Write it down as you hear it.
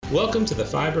Welcome to the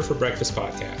Fiber for Breakfast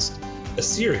podcast, a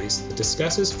series that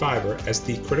discusses fiber as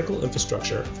the critical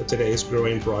infrastructure for today's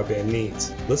growing broadband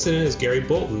needs. Listen in as Gary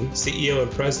Bolton, CEO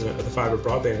and President of the Fiber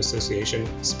Broadband Association,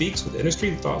 speaks with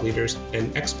industry thought leaders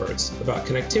and experts about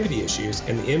connectivity issues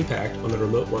and the impact on the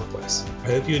remote workplace. I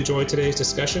hope you enjoyed today's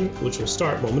discussion, which will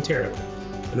start momentarily.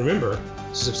 And remember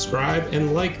to subscribe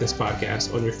and like this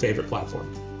podcast on your favorite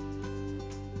platform.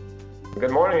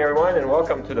 Good morning, everyone, and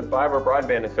welcome to the Fiber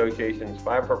Broadband Association's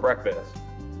Fiber for Breakfast.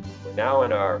 We're now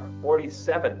in our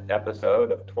 47th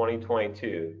episode of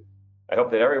 2022. I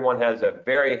hope that everyone has a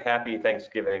very happy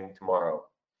Thanksgiving tomorrow.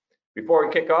 Before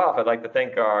we kick off, I'd like to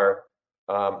thank our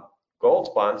gold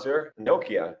sponsor,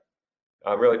 Nokia.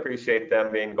 I really appreciate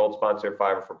them being gold sponsor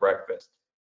Fiber for Breakfast.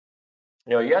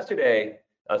 You know, yesterday,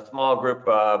 a small group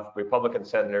of Republican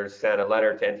senators sent a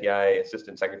letter to NTIA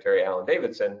Assistant Secretary Alan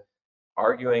Davidson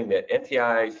arguing that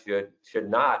NTIA should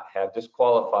not have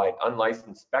disqualified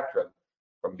unlicensed spectrum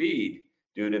from BEAD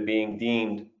due to being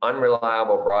deemed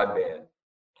unreliable broadband.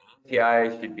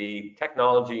 NTIA should be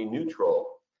technology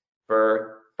neutral.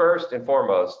 For first and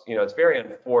foremost, you know, it's very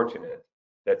unfortunate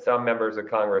that some members of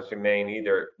Congress remain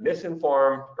either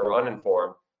misinformed or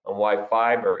uninformed on why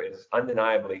fiber is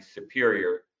undeniably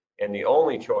superior and the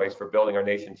only choice for building our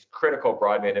nation's critical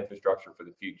broadband infrastructure for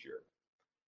the future.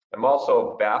 I'm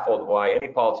also baffled why any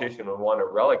politician would want to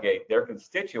relegate their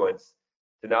constituents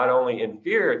to not only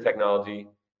inferior technology,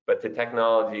 but to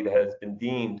technology that has been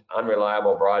deemed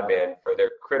unreliable broadband for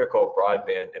their critical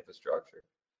broadband infrastructure.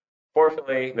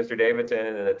 Fortunately, Mr. Davidson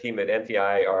and the team at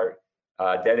NTI are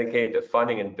dedicated to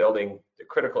funding and building the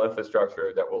critical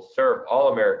infrastructure that will serve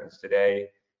all Americans today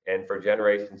and for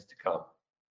generations to come.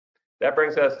 That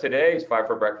brings us to today's Five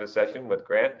for Breakfast session with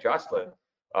Grant Joslin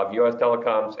of U.S.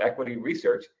 Telecom's Equity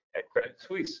Research at Credit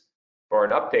Suisse for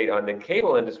an update on the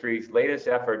cable industry's latest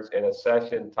efforts in a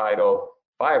session titled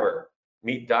Fiber,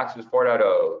 Meet DOCSIS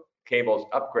 4.0, Cable's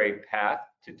Upgrade Path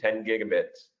to 10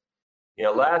 Gigabits. You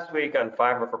know, last week on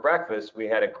Fiber for Breakfast, we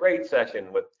had a great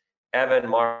session with Evan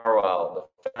Marwell,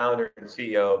 the founder and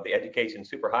CEO of the Education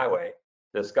Superhighway,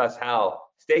 to discuss how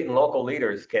state and local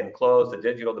leaders can close the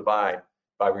digital divide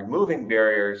by removing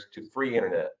barriers to free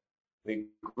internet. We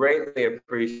greatly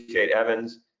appreciate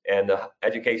Evan's and the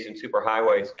Education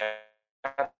Superhighway's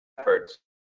efforts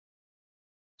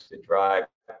to drive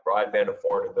broadband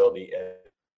affordability. And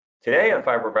today on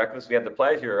Fiber Breakfast, we have the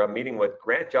pleasure of meeting with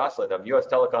Grant Joslin of U.S.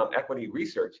 Telecom Equity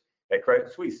Research at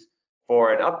Credit Suisse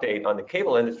for an update on the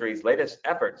cable industry's latest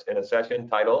efforts in a session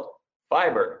titled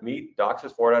Fiber, Meet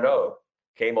DOCSIS 4.0,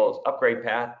 Cable's Upgrade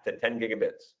Path to 10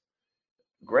 Gigabits.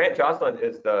 Grant Joslin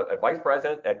is the Vice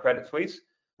President at Credit Suisse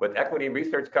with equity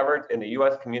research coverage in the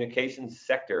U.S. communications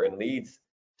sector and leads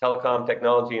telecom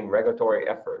technology and regulatory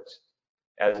efforts.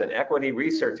 As an equity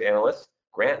research analyst,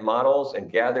 Grant models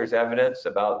and gathers evidence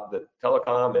about the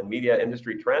telecom and media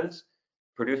industry trends,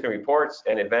 producing reports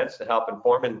and events to help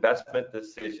inform investment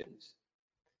decisions.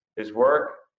 His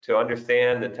work to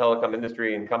understand the telecom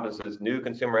industry encompasses new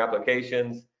consumer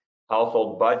applications,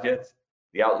 household budgets,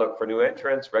 the outlook for new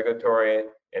entrants, regulatory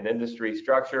and industry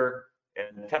structure,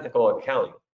 and technical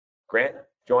accounting. Grant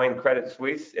joined Credit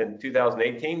Suisse in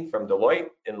 2018 from Deloitte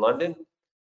in London,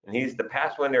 and he's the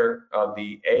past winner of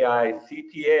the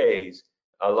AICPA's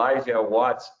Elijah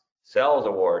Watts Sells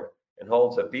Award and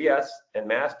holds a BS and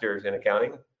Master's in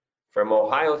accounting from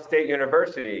Ohio State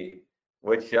University,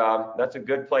 which that's a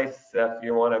good place if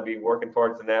you want to be working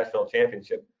towards the national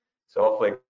championship. So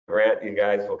hopefully, Grant, you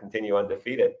guys will continue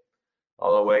undefeated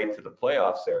all the way to the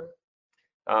playoffs there.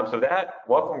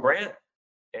 Welcome, Grant.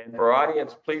 And for our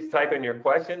audience, please type in your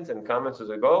questions and comments as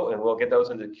we go, and we'll get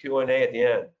those into Q&A at the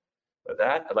end. With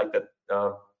that, I'd like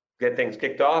to get things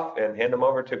kicked off and hand them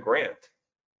over to Grant.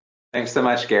 Thanks so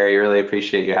much, Gary. Really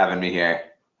appreciate you having me here.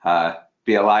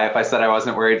 Be a lie if I said I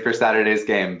wasn't worried for Saturday's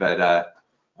game, but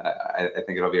I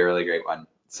think it'll be a really great one.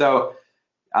 So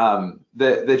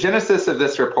the genesis of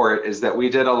this report is that we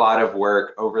did a lot of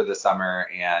work over the summer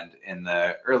and in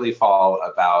the early fall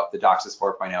about the DOCSIS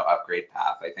 4.0 upgrade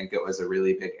path. I think it was a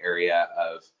really big area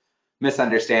of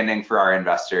misunderstanding for our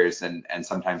investors and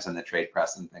sometimes in the trade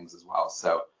press and things as well.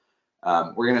 So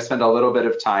we're going to spend a little bit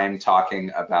of time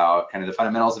talking about kind of the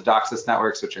fundamentals of DOCSIS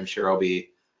networks, which I'm sure will be,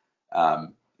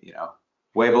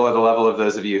 way below the level of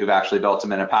those of you who've actually built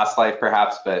them in a past life,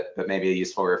 perhaps, but maybe a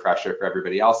useful refresher for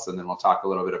everybody else. And then we'll talk a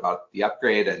little bit about the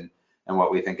upgrade and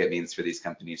what we think it means for these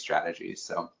companies' strategies.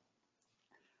 So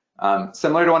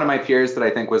similar to one of my peers that I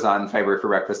think was on Fiber for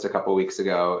Breakfast a couple weeks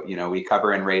ago, we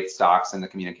cover and rate stocks in the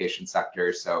communication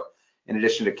sector. So in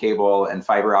addition to cable and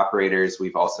fiber operators,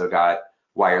 we've also got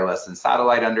wireless and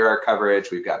satellite under our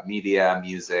coverage. We've got media,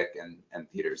 music, and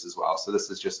theaters as well. So this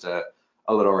is just a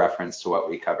little reference to what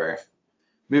we cover.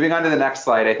 Moving on to the next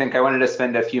slide, I think I wanted to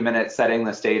spend a few minutes setting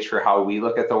the stage for how we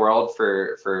look at the world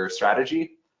for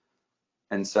strategy.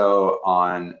 And so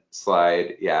on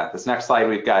slide, this next slide,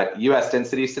 we've got US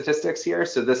density statistics here.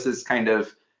 So this is kind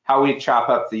of how we chop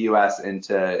up the US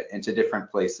into different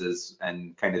places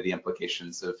and kind of the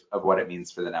implications of what it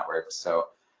means for the network. So,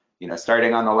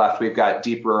 starting on the left, we've got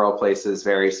deep rural places,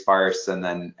 very sparse, and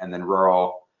then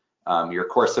rural. Your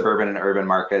core suburban and urban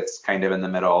markets kind of in the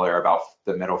middle, or about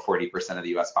the middle 40% of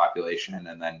the US population,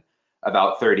 and then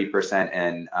about 30%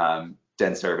 in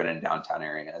dense urban and downtown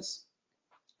areas.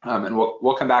 And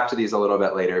we'll come back to these a little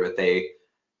bit later, but they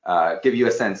give you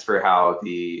a sense for how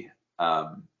the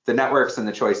networks and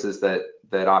the choices that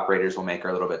operators will make are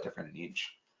a little bit different in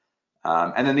each.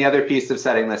 And then the other piece of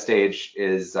setting the stage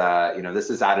is, this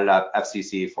is added up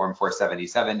FCC Form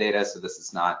 477 data, so this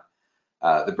is not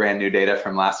the brand new data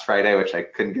from last Friday, which I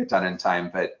couldn't get done in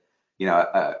time, but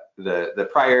the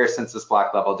prior census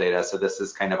block level data. So this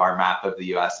is kind of our map of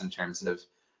the US in terms of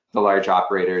the large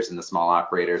operators and the small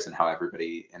operators and how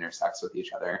everybody intersects with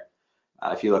each other.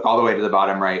 If you look all the way to the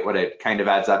bottom right, what it kind of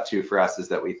adds up to for us is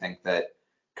that we think that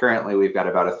currently we've got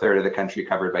about a third of the country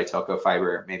covered by telco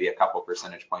fiber, maybe a couple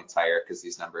percentage points higher because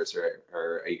these numbers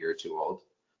are a year or two old.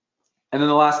 And then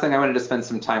the last thing I wanted to spend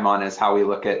some time on is how we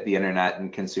look at the internet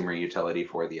and consumer utility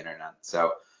for the internet.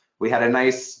 So we had a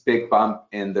nice big bump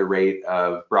in the rate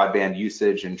of broadband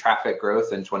usage and traffic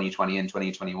growth in 2020 and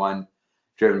 2021,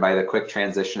 driven by the quick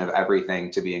transition of everything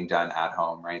to being done at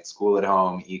home, right? School at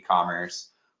home, e-commerce,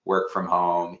 work from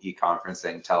home,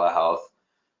 e-conferencing, telehealth.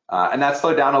 And that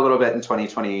slowed down a little bit in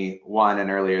 2021 and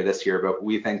earlier this year, but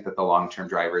we think that the long-term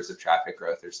drivers of traffic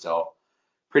growth are still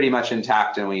pretty much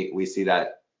intact, and we see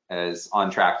that as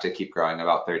on track to keep growing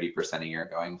about 30% a year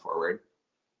going forward.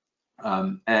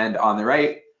 And on the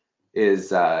right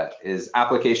is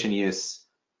application use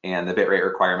and the bitrate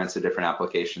requirements of different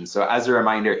applications. So as a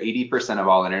reminder, 80% of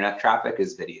all internet traffic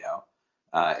is video.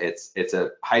 It's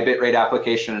a high bitrate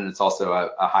application, and it's also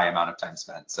a high amount of time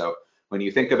spent. So when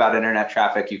you think about internet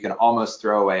traffic, you can almost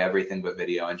throw away everything but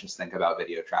video and just think about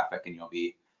video traffic, and you'll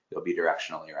be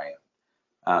directionally right.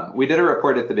 We did a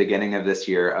report at the beginning of this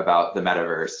year about the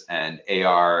metaverse and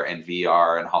AR and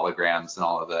VR and holograms and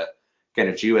all of the kind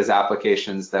of GWAS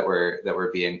applications that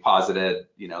were being posited,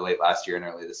 late last year and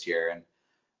early this year.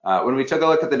 And when we took a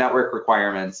look at the network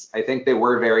requirements, I think they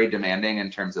were very demanding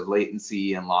in terms of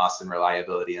latency and loss and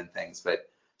reliability and things, but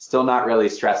still not really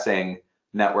stressing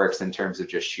networks in terms of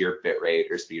just sheer bit rate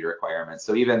or speed requirements.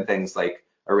 So even things like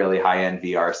a really high-end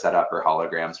VR setup or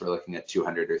holograms, we're looking at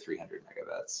 200 or 300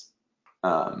 megabits.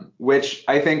 Which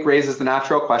I think raises the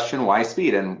natural question, why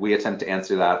speed? And we attempt to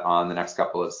answer that on the next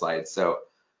couple of slides. So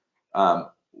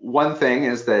one thing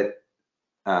is that,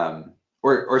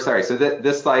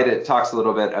 this slide, it talks a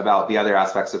little bit about the other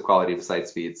aspects of quality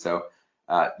besides speed. So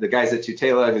the guys at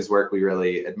Tutela, whose work we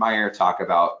really admire, talk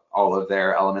about all of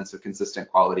their elements of consistent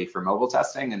quality for mobile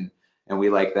testing, and we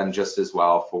like them just as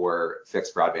well for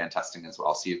fixed broadband testing as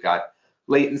well. So you've got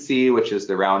latency, which is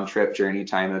the round trip journey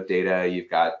time of data. You've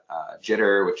got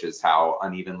jitter, which is how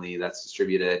unevenly that's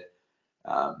distributed.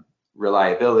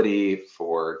 Reliability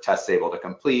for tests able to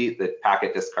complete, the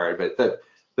packet discard. But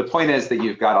the point is that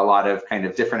you've got a lot of kind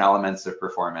of different elements of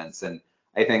performance. And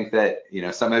I think that,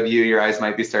 some of you, your eyes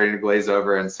might be starting to glaze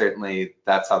over, and certainly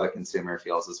that's how the consumer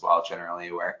feels as well,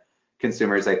 generally, where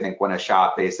consumers, I think, want to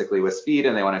shop basically with speed,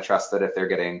 and they want to trust that if they're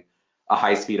getting a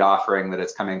high-speed offering, that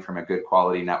it's coming from a good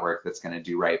quality network that's going to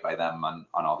do right by them on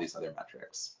all these other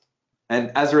metrics.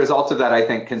 And as a result of that, I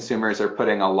think consumers are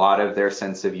putting a lot of their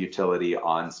sense of utility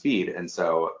on speed. And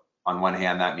so on one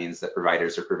hand, that means that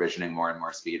providers are provisioning more and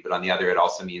more speed, but on the other, it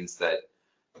also means that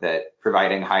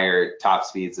providing higher top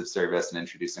speeds of service and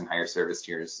introducing higher service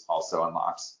tiers also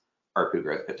unlocks ARPU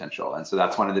growth potential. And so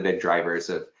that's one of the big drivers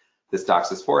of this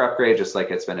DOCSIS4 upgrade, just like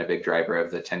it's been a big driver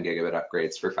of the 10 gigabit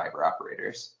upgrades for fiber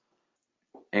operators.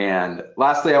 And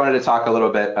lastly, I wanted to talk a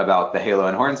little bit about the halo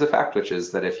and horns effect, which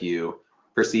is that if you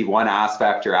perceive one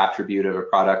aspect or attribute of a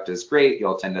product as great,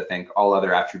 you'll tend to think all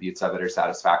other attributes of it are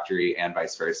satisfactory, and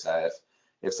vice versa.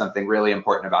 If something really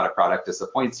important about a product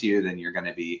disappoints you, then you're going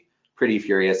to be pretty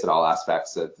furious at all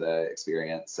aspects of the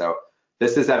experience. So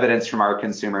this is evidence from our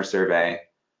consumer survey,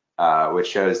 which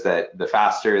shows that the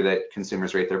faster that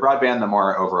consumers rate their broadband, the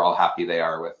more overall happy they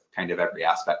are with kind of every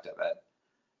aspect of it.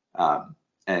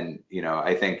 And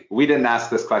I think we didn't ask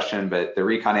this question, but the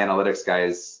Recon Analytics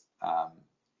guys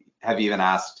have even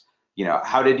asked,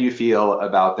 how did you feel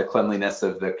about the cleanliness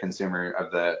of the consumer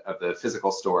of the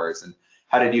physical stores, and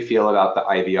how did you feel about the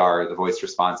IVR, the voice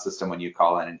response system when you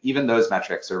call in? And even those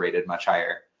metrics are rated much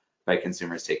higher by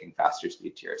consumers taking faster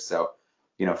speed tiers. So,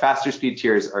 faster speed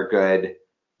tiers are good,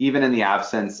 even in the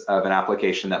absence of an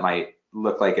application that might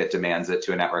look like it demands it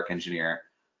to a network engineer.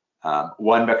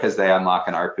 One, because they unlock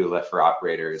an ARPU lift for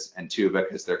operators, and two,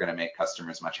 because they're going to make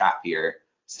customers much happier,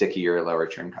 stickier, lower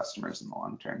churn customers in the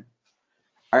long term.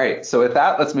 All right, so with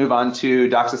that, let's move on to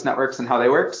DOCSIS networks and how they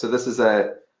work. So this is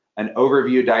an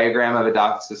overview diagram of a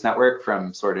DOCSIS network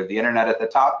from sort of the internet at the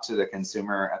top to the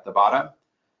consumer at the bottom.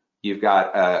 You've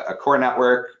got a core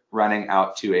network running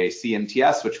out to a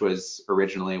CMTS, which was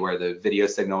originally where the video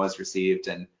signal was received,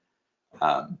 and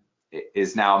it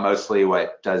is now mostly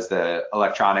what does the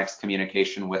electronics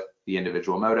communication with the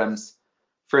individual modems.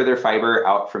 Further fiber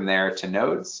out from there to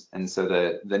nodes, and so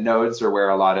the nodes are where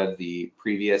a lot of the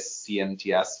previous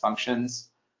CMTS functions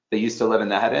that used to live in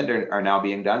the head end are now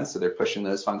being done, so they're pushing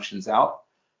those functions out.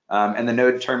 And the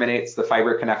node terminates the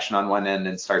fiber connection on one end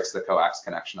and starts the coax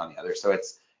connection on the other. So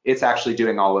it's actually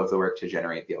doing all of the work to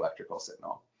generate the electrical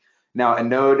signal. Now, a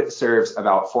node serves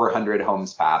about 400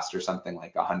 homes passed, or something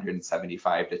like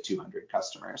 175 to 200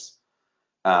 customers.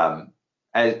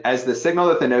 As the signal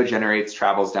that the node generates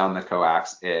travels down the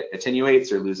coax, it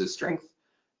attenuates or loses strength,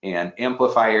 and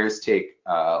amplifiers take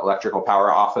electrical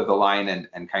power off of the line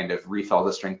and kind of refill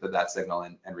the strength of that signal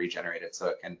and regenerate it so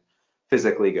it can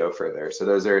physically go further. So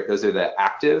those are the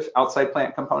active outside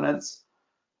plant components.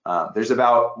 There's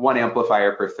about 1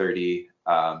 amplifier per 30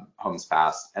 homes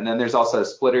passed, and then there's also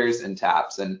splitters and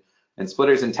taps, and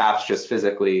splitters and taps just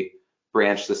physically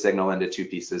branch the signal into 2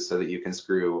 pieces so that you can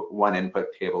screw 1 input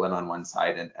cable in on one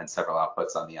side and several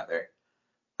outputs on the other.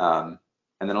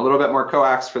 And then a little bit more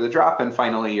coax for the drop, and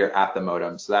finally you're at the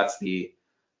modem. So that's the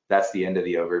end of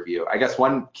the overview. I guess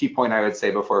one key point I would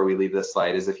say before we leave this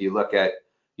slide is if you look at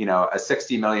a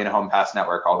 60 million home pass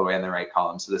network all the way in the right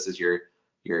column, so this is your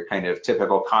kind of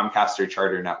typical Comcast or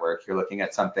Charter network, you're looking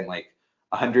at something like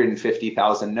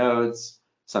 150,000 nodes,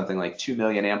 something like 2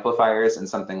 million amplifiers, and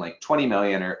something like 20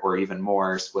 million or even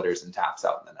more splitters and taps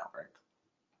out in the network.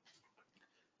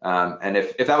 And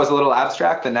if that was a little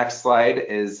abstract, the next slide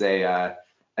is a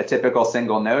typical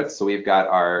single node. So we've got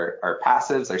our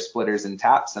passives, our splitters and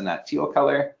taps in that teal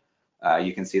color.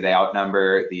 You can see they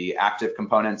outnumber the active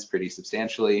components pretty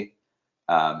substantially.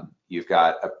 You've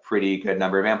got a pretty good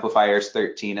number of amplifiers,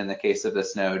 13 in the case of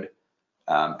this node.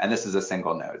 And this is a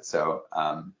single node. So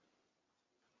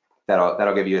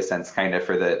that'll give you a sense kind of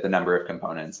for the number of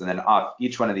components. And then off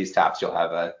each one of these taps, you'll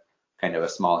have a kind of a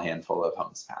small handful of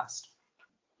homes passed.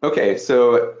 Okay,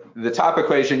 so the top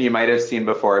equation you might have seen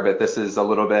before, but this is a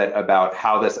little bit about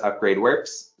how this upgrade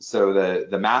works. So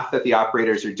the math that the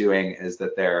operators are doing is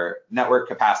that their network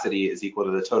capacity is equal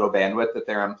to the total bandwidth that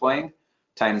they're employing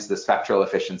times the spectral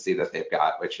efficiency that they've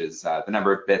got, which is the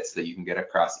number of bits that you can get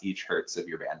across each hertz of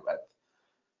your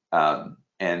bandwidth.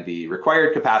 And the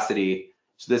required capacity,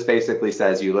 so this basically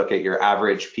says you look at your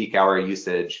average peak hour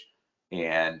usage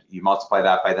and you multiply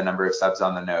that by the number of subs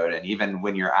on the node. And even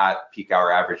when you're at peak hour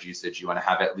average usage, you want to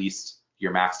have at least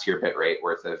your max tier bit rate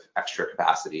worth of extra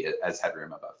capacity as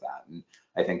headroom above that. And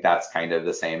I think that's kind of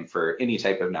the same for any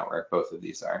type of network. Both of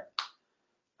these are.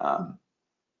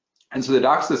 And so the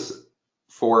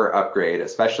DOCSIS4 upgrade,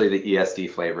 especially the ESD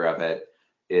flavor of it,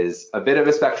 is a bit of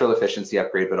a spectral efficiency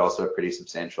upgrade, but also a pretty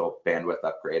substantial bandwidth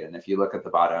upgrade. And if you look at the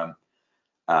bottom,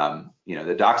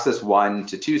 the DOCSIS 1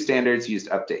 to 2 standards used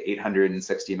up to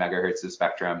 860 megahertz of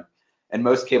spectrum, and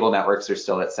most cable networks are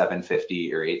still at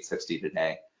 750 or 860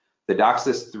 today. The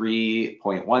DOCSIS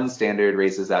 3.1 standard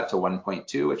raises that to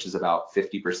 1.2, which is about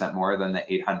 50% more than the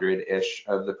 800-ish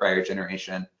of the prior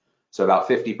generation. So about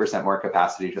 50% more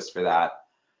capacity just for that.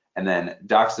 And then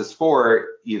DOCSIS 4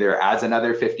 either adds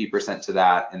another 50% to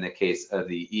that in the case of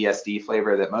the ESD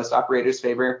flavor that most operators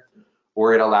favor,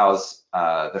 or it allows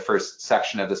the first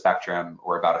section of the spectrum,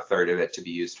 or about a third of it, to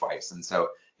be used twice. And so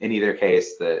in either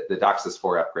case, the DOCSIS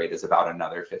 4 upgrade is about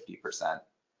another 50%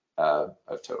 of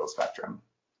total spectrum.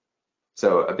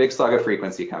 So a big slug of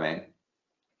frequency coming.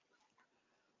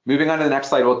 Moving on to the next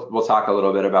slide, we'll talk a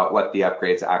little bit about what the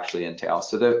upgrades actually entail.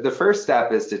 So the first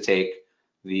step is to take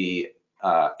the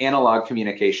analog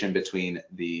communication between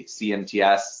the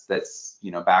CMTS that's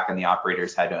back in the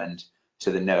operator's head end to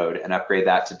the node and upgrade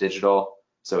that to digital,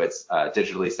 so it's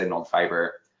digitally signaled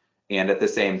fiber, and at the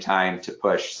same time to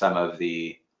push some of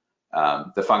the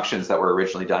functions that were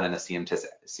originally done in the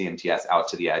CMTS out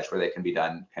to the edge where they can be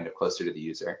done kind of closer to the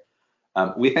user.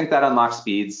 We think that unlocks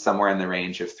speeds somewhere in the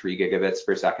range of 3 gigabits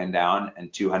per second down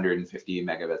and 250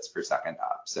 megabits per second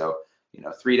up. So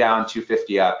 3 down,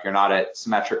 250 up. You're not at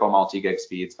symmetrical multi-gig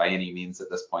speeds by any means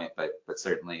at this point, but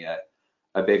certainly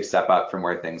a big step up from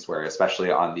where things were,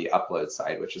 especially on the upload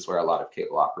side, which is where a lot of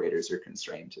cable operators are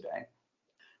constrained today.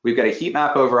 We've got a heat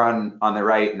map over on the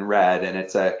right in red, and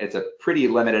it's a pretty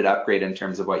limited upgrade in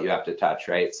terms of what you have to touch,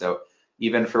 right? So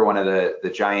even for one of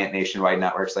the giant nationwide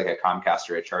networks like a Comcast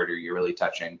or a Charter, you're really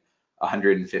touching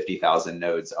 150,000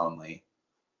 nodes only,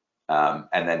 and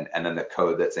then the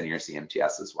code that's in your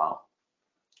CMTS as well.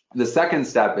 The second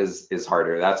step is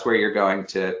harder. That's where you're going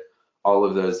to all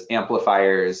of those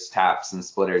amplifiers, taps, and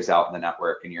splitters out in the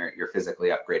network, and you're physically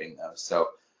upgrading those. So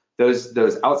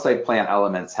those outside plant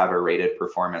elements have a rated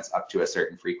performance up to a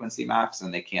certain frequency max,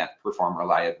 and they can't perform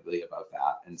reliably above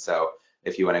that. And so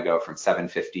if you want to go from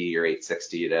 750 or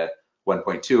 860 to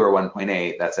 1.2 or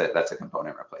 1.8, that's a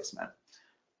component replacement.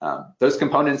 Those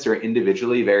components are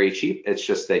individually very cheap. It's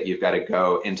just that you've got to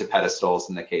go into pedestals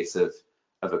in the case of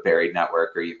a buried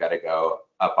network, or you've got to go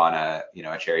up on a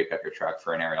cherry picker truck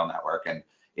for an aerial network and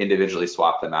individually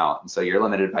swap them out. And so you're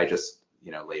limited by just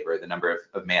labor, the number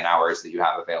of man hours that you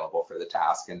have available for the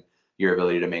task, and your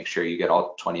ability to make sure you get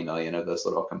all 20 million of those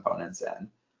little components in.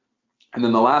 And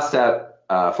then the last step,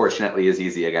 fortunately, is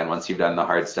easy again once you've done the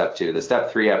hard step 2, the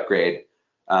step 3 upgrade.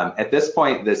 At this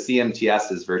point, the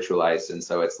CMTS is virtualized, and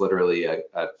so it's literally a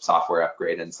software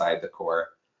upgrade inside the core.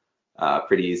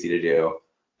 Pretty easy to do.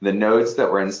 The nodes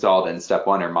that were installed in step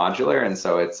 1 are modular, and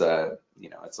so it's a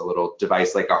little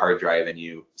device like a hard drive, and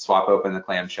you swap open the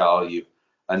clamshell, you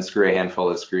unscrew a handful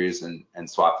of screws and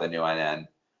swap the new one in.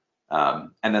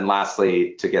 And then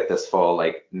lastly, to get this full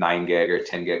like 9 gig or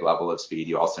 10 gig level of speed,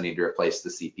 you also need to replace the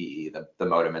CPE, the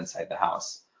modem inside the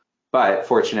house. But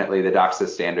fortunately, the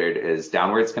DOCSIS standard is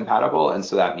downwards compatible, and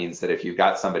so that means that if you've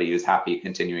got somebody who's happy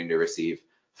continuing to receive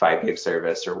 5 gig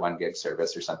service or 1 gig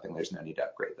service or something, there's no need to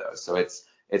upgrade those. So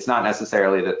it's not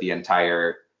necessarily that the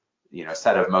entire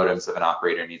set of modems of an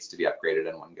operator needs to be upgraded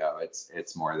in one go.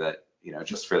 It's more that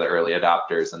just for the early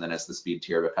adopters, and then as the speed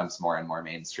tier becomes more and more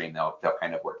mainstream, they'll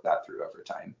kind of work that through over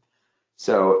time.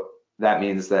 So that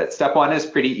means that step 1 is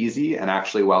pretty easy and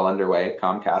actually well underway.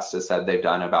 Comcast has said they've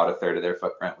done about 1/3 of their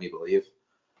footprint, we believe.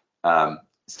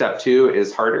 Step 2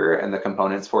 is harder, and the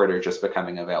components for it are just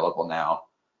becoming available now.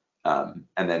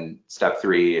 And then step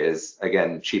 3 is,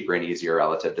 again, cheaper and easier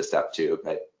relative to step 2,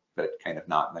 but kind of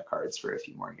not in the cards for a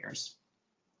few more years.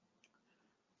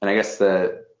 And I guess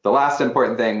the last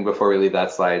important thing before we leave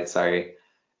that slide,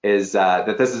 is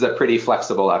that this is a pretty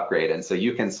flexible upgrade. And so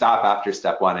you can stop after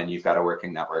step 1 and you've got a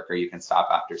working network, or you can stop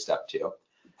after step 2.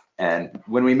 And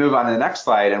when we move on to the next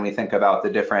slide and we think about the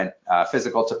different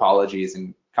physical topologies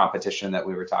and competition that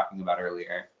we were talking about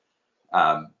earlier,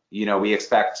 we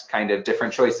expect kind of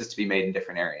different choices to be made in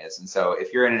different areas. And so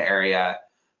if you're in an area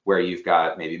where you've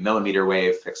got maybe millimeter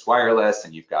wave fixed wireless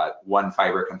and you've got 1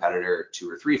 fiber competitor, 2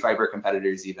 or 3 fiber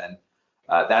competitors even,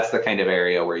 that's the kind of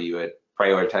area where you would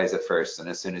prioritize it first. And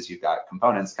as soon as you've got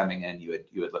components coming in, you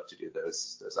would look to do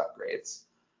those upgrades.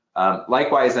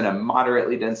 Likewise, in a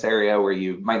moderately dense area where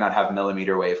you might not have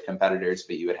millimeter wave competitors,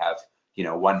 but you would have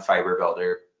 1 fiber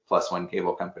builder plus 1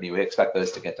 cable company, we expect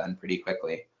those to get done pretty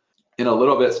quickly. In a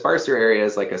little bit sparser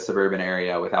areas like a suburban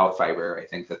area without fiber, I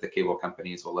think that the cable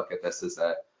companies will look at this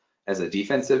as a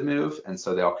defensive move, and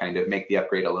so they'll kind of make the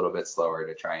upgrade a little bit slower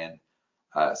to try and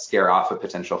scare off a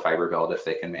potential fiber build if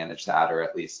they can manage that, or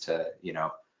at least to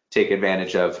take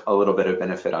advantage of a little bit of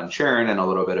benefit on churn and a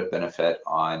little bit of benefit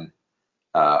on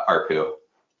ARPU.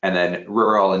 And then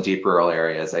rural and deep rural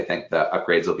areas, I think the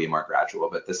upgrades will be more gradual,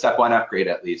 but the step 1 upgrade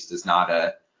at least is not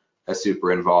a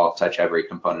super involved, touch every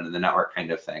component in the network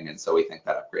kind of thing. And so we think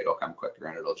that upgrade will come quicker,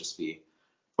 and it'll just be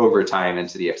over time, and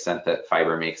to the extent that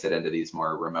fiber makes it into these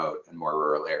more remote and more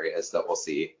rural areas, that we'll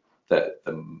see the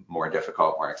more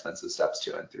difficult, more expensive steps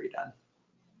 2 and 3 done.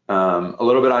 A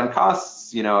little bit on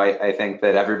costs, I think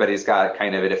that everybody's got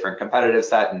kind of a different competitive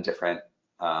set and different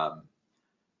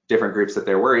groups that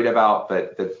they're worried about.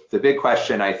 But the big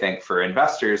question, I think, for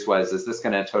investors was, is this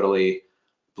going to totally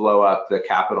blow up the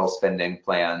capital spending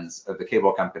plans of the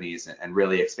cable companies and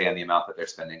really expand the amount that they're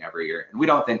spending every year? And we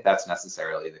don't think that's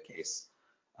necessarily the case.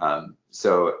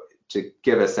 So to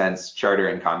give a sense, Charter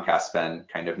and Comcast spend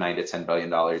kind of $9 to $10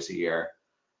 billion a year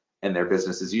in their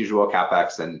business as usual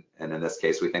CapEx, and in this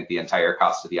case, we think the entire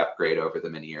cost of the upgrade over the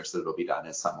many years that it'll be done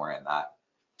is somewhere in that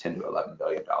 $10 to $11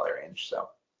 billion range. So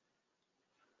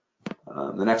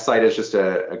the next slide is just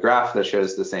a graph that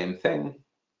shows the same thing.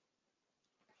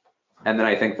 And then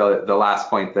I think the last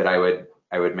point that I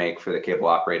would make for the cable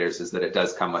operators is that it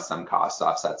does come with some cost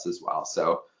offsets as well.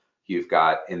 So you've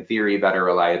got, in theory, better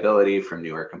reliability from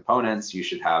newer components. You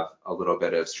should have a little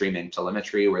bit of streaming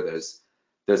telemetry where those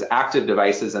active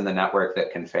devices in the network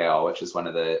that can fail, which is one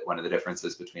of the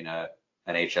differences between an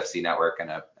HFC network and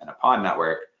a PON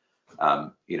network.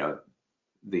 you know,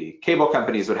 the cable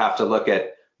companies would have to look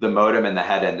at the modem and the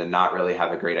head end and not really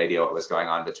have a great idea what was going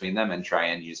on between them and try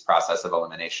and use process of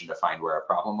elimination to find where a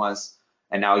problem was.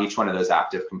 And now each one of those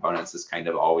active components is kind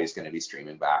of always going to be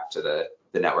streaming back to the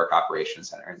network operations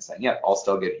center and saying, yeah, all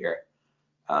still good here.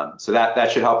 So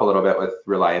that should help a little bit with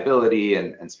reliability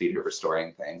and speed of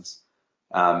restoring things.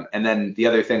 And then the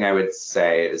other thing I would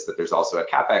say is that there's also a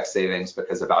CapEx savings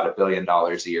because about $1 billion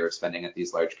a year of spending at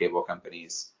these large cable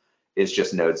companies is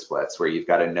just node splits, where you've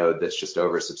got a node that's just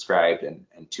oversubscribed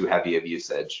and too heavy of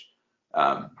usage.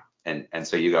 And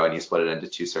so you go and you split it into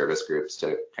 2 service groups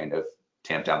to kind of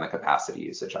tamp down the capacity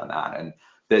usage on that. And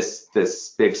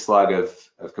this big slug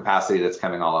of capacity that's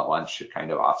coming all at once should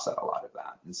kind of offset a lot of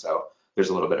that. And so there's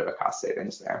a little bit of a cost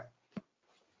savings there.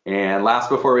 And last,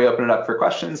 before we open it up for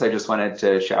questions, I just wanted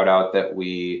to shout out that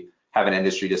we have an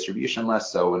industry distribution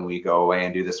list. So when we go away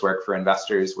and do this work for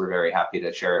investors, we're very happy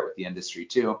to share it with the industry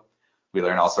too. We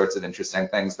learn all sorts of interesting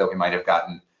things that we might have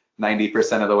gotten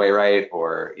 90% of the way right,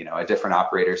 or a different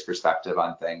operator's perspective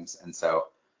on things. And so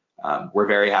we're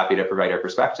very happy to provide our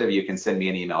perspective. You can send me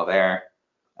an email there,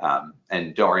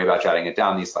 and don't worry about jotting it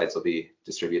down. These slides will be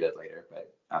distributed later,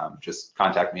 but just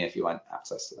contact me if you want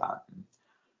access to that. And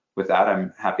with that,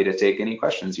 I'm happy to take any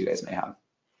questions you guys may have.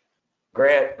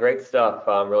 Grant, great stuff.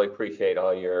 Really appreciate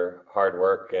all your hard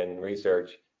work and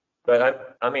research.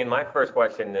 But I mean, my first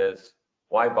question is,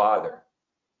 why bother?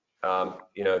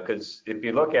 Because if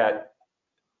you look at,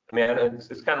 I mean,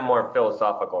 it's kind of more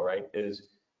philosophical, right? Does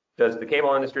the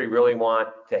cable industry really want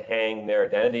to hang their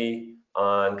identity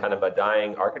on kind of a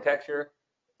dying architecture,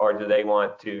 or do they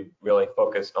want to really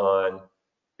focus on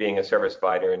being a service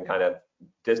provider and kind of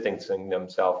distancing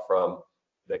themselves from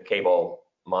the cable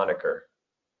moniker?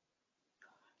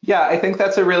 Yeah, I think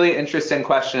that's a really interesting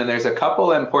question, and there's a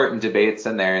couple important debates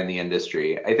in there in the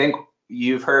industry. I think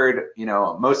you've heard,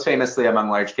 most famously among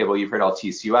large cable, you've heard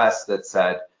Altice US that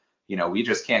said, we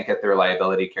just can't get the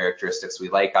reliability characteristics we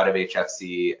like out of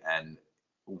HFC, and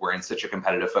we're in such a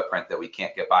competitive footprint that we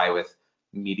can't get by with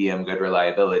medium good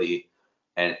reliability.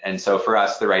 And so for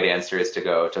us, the right answer is to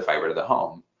go to fiber to the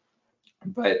home.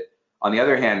 But on the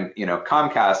other hand,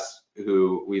 Comcast,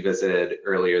 who we visited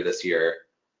earlier this year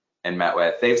and met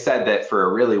with, they've said that for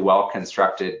a really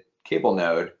well-constructed cable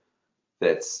node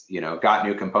that's got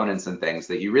new components and things,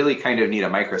 that you really kind of need a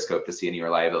microscope to see any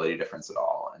reliability difference at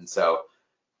all. And so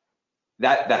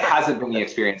that hasn't been the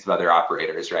experience of other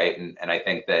operators, right? And I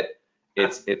think that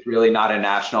it's really not a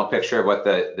national picture of what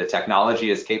the technology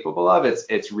is capable of.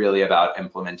 It's really about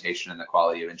implementation and the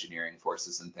quality of engineering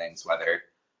forces and things,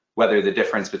 whether the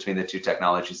difference between the two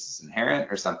technologies is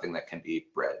inherent or something that can be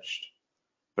bridged.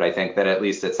 But I think that at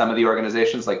least at some of the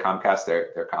organizations like Comcast,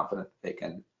 they're confident that they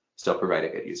can still provide a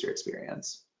good user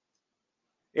experience.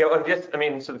 So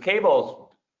the cables,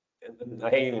 I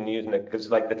hate even using it because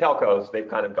like the telcos, they've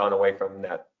kind of gone away from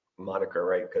that moniker,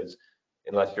 right? Because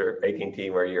unless you're AT&T,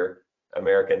 where you're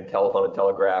American Telephone and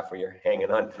Telegraph, where you're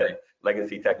hanging on to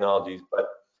legacy technologies. But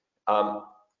I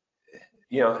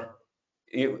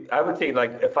would say,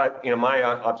 like, if my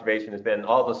observation has been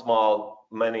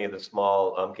many of the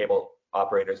small cable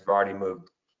operators have already moved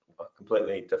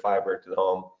completely to fiber to the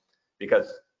home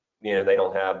because they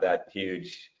don't have that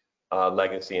huge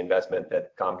legacy investment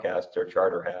that Comcast or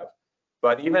Charter have.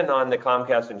 But even on the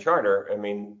Comcast and Charter, I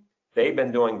mean, they've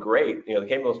been doing great. The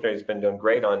cable industry has been doing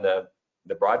great on the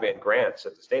broadband grants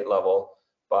at the state level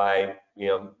by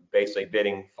basically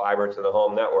bidding fiber to the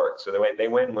home network. So they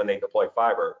win when they deploy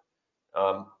fiber.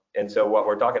 And so what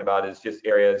we're talking about is just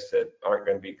areas that aren't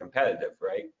going to be competitive,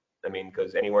 right? I mean,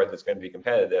 because anywhere that's going to be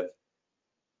competitive,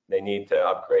 they need to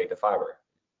upgrade to fiber.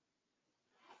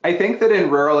 I think that in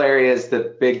rural areas,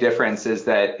 the big difference is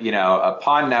that, a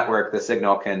PON network, the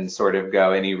signal can sort of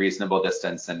go any reasonable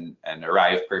distance and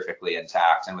arrive perfectly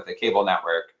intact. And with a cable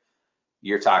network,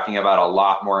 you're talking about a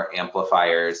lot more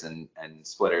amplifiers and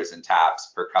splitters and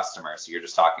taps per customer. So you're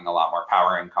just talking a lot more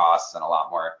power and costs and a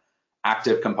lot more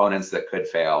active components that could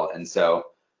fail. And so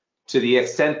to the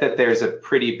extent that there's a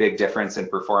pretty big difference in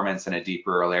performance in a deep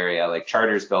rural area, like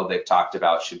Charter's build they've talked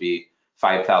about should be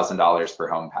 $5,000 per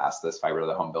home pass, this fiber to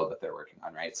the home build that they're working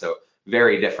on, right? So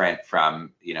very different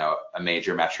from, a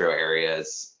major metro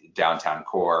areas, downtown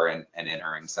core and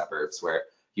in-ring suburbs where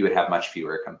you would have much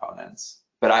fewer components.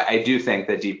 But I do think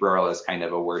that deep rural is kind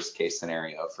of a worst case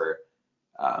scenario for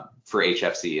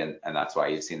HFC, and that's why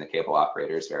you've seen the cable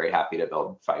operators very happy to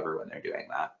build fiber when they're doing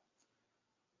that.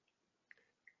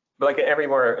 But like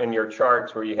everywhere in your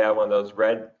charts where you have one of those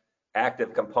red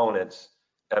active components,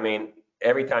 I mean,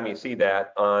 every time you see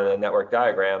that on a network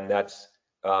diagram, that's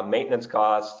maintenance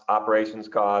costs, operations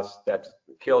costs, that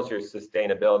kills your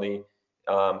sustainability.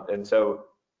 And so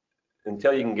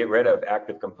until you can get rid of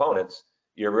active components,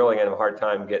 you're really going to have a hard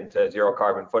time getting to zero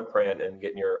carbon footprint and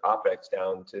getting your OpEx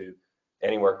down to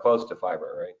anywhere close to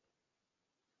fiber, right?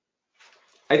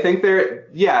 I think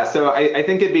so I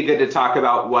think it'd be good to talk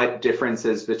about what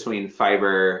differences between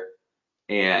fiber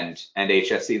and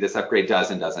HFC this upgrade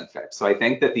does and doesn't fix. So I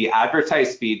think that the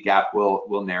advertised speed gap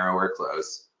will narrow or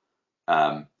close.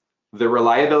 The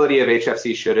reliability of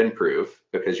HFC should improve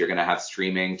because you're going to have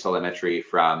streaming telemetry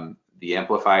from the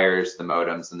amplifiers, the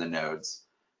modems, and the nodes.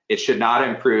 It should not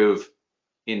improve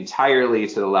entirely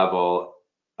to the level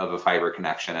of a fiber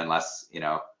connection unless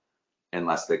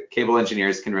the cable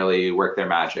engineers can really work their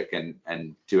magic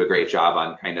and do a great job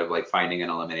on kind of like finding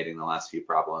and eliminating the last few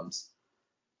problems.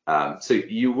 So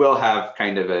you will have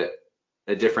kind of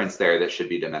a difference there that should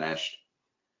be diminished.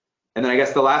 And then I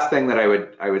guess the last thing that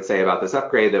I would say about this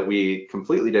upgrade that we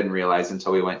completely didn't realize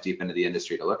until we went deep into the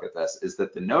industry to look at this is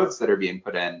that the nodes that are being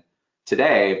put in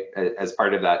today as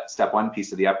part of that step one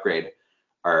piece of the upgrade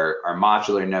are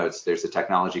modular nodes. There's a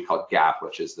technology called GAP,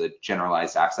 which is the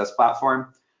generalized access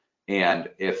platform. And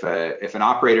if an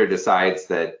operator decides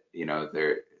that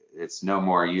it's no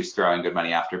more use throwing good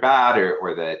money after bad,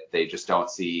 or that they just don't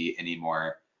see any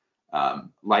more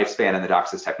lifespan in the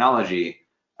DOCSIS technology,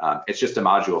 it's just a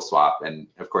module swap. And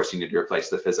of course, you need to replace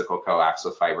the physical coax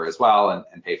with fiber as well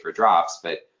and pay for drops.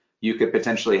 But you could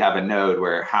potentially have a node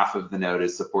where half of the node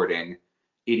is supporting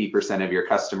 80% of your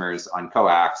customers on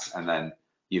coax, and then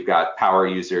you've got power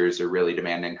users or really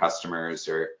demanding customers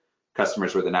or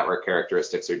customers where the network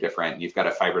characteristics are different. You've got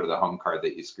a fiber to the home card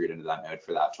that you screwed into that node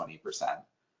for that 20%.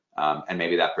 And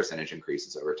maybe that percentage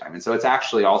increases over time. And so it's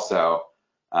actually also,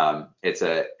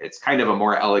 it's kind of a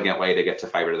more elegant way to get to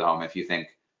fiber to the home. If you think,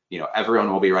 everyone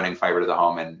will be running fiber to the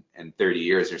home in 30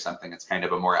 years or something, it's kind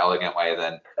of a more elegant way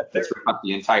than let's rip up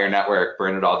the entire network,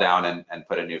 burn it all down and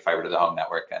put a new fiber to the home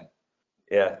network in.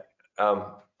 Yeah,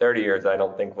 30 years, I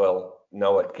don't think we'll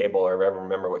know what cable or ever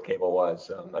remember what cable was.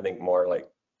 I think more like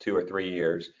 2 or 3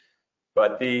 years.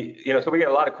 But so we get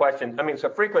a lot of questions. I mean, so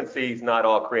frequency is not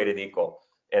all created equal.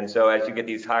 And so as you get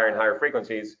these higher and higher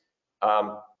frequencies,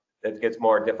 it gets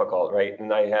more difficult, right?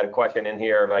 And I had a question in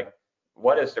here, like,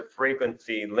 what is the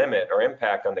frequency limit or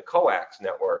impact on the coax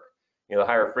network? The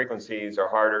higher frequencies are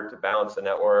harder to balance the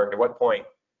network. At what point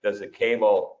does the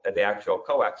cable and the actual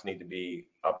coax need to be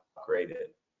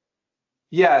upgraded?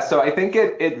 Yeah, so I think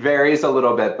it varies a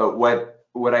little bit, but what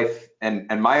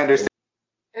and my understanding.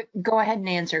 Go ahead and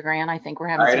answer, Grant. I think we're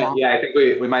having some. Yeah, I think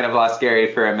we might have lost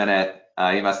Gary for a minute.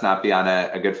 He must not be on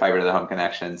a good fiber to the home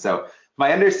connection. So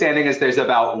my understanding is there's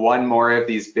about one more of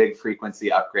these big frequency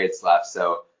upgrades left.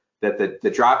 So that the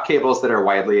drop cables that are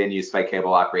widely in use by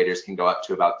cable operators can go up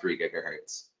to about 3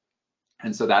 gigahertz.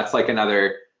 And so that's like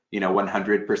another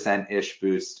 100%-ish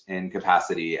boost in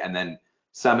capacity, and then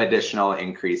some additional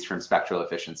increase from spectral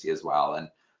efficiency as well. And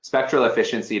spectral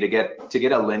efficiency, to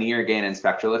get a linear gain in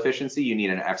spectral efficiency, you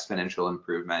need an exponential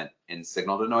improvement in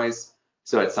signal to noise.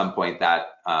 So at some point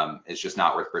that is just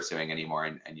not worth pursuing anymore,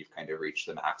 and you've kind of reached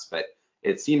the max. But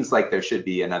it seems like there should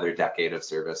be another decade of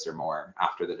service or more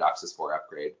after the DOCSIS4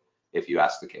 upgrade, if you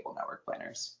ask the cable network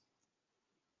planners.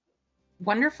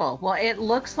 Wonderful. Well, it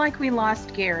looks like we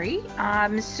lost Gary.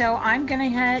 So I'm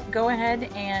going to go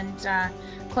ahead and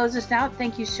close this out.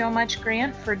 Thank you so much,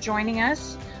 Grant, for joining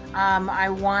us. I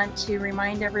want to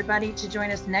remind everybody to join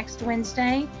us next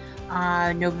Wednesday,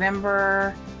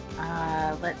 November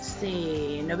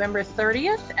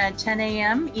 30th at 10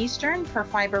 a.m. Eastern for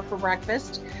Fiber for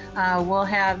Breakfast. We'll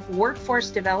have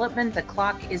workforce development. The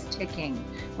clock is ticking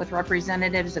with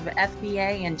representatives of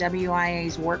FBA and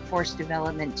WIA's workforce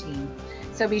development team.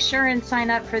 So be sure and sign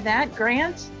up for that.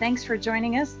 Grant, thanks for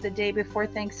joining us the day before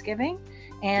Thanksgiving.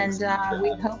 And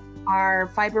we hope our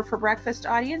Fiber for Breakfast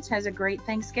audience has a great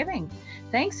Thanksgiving.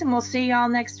 Thanks, and we'll see you all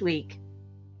next week.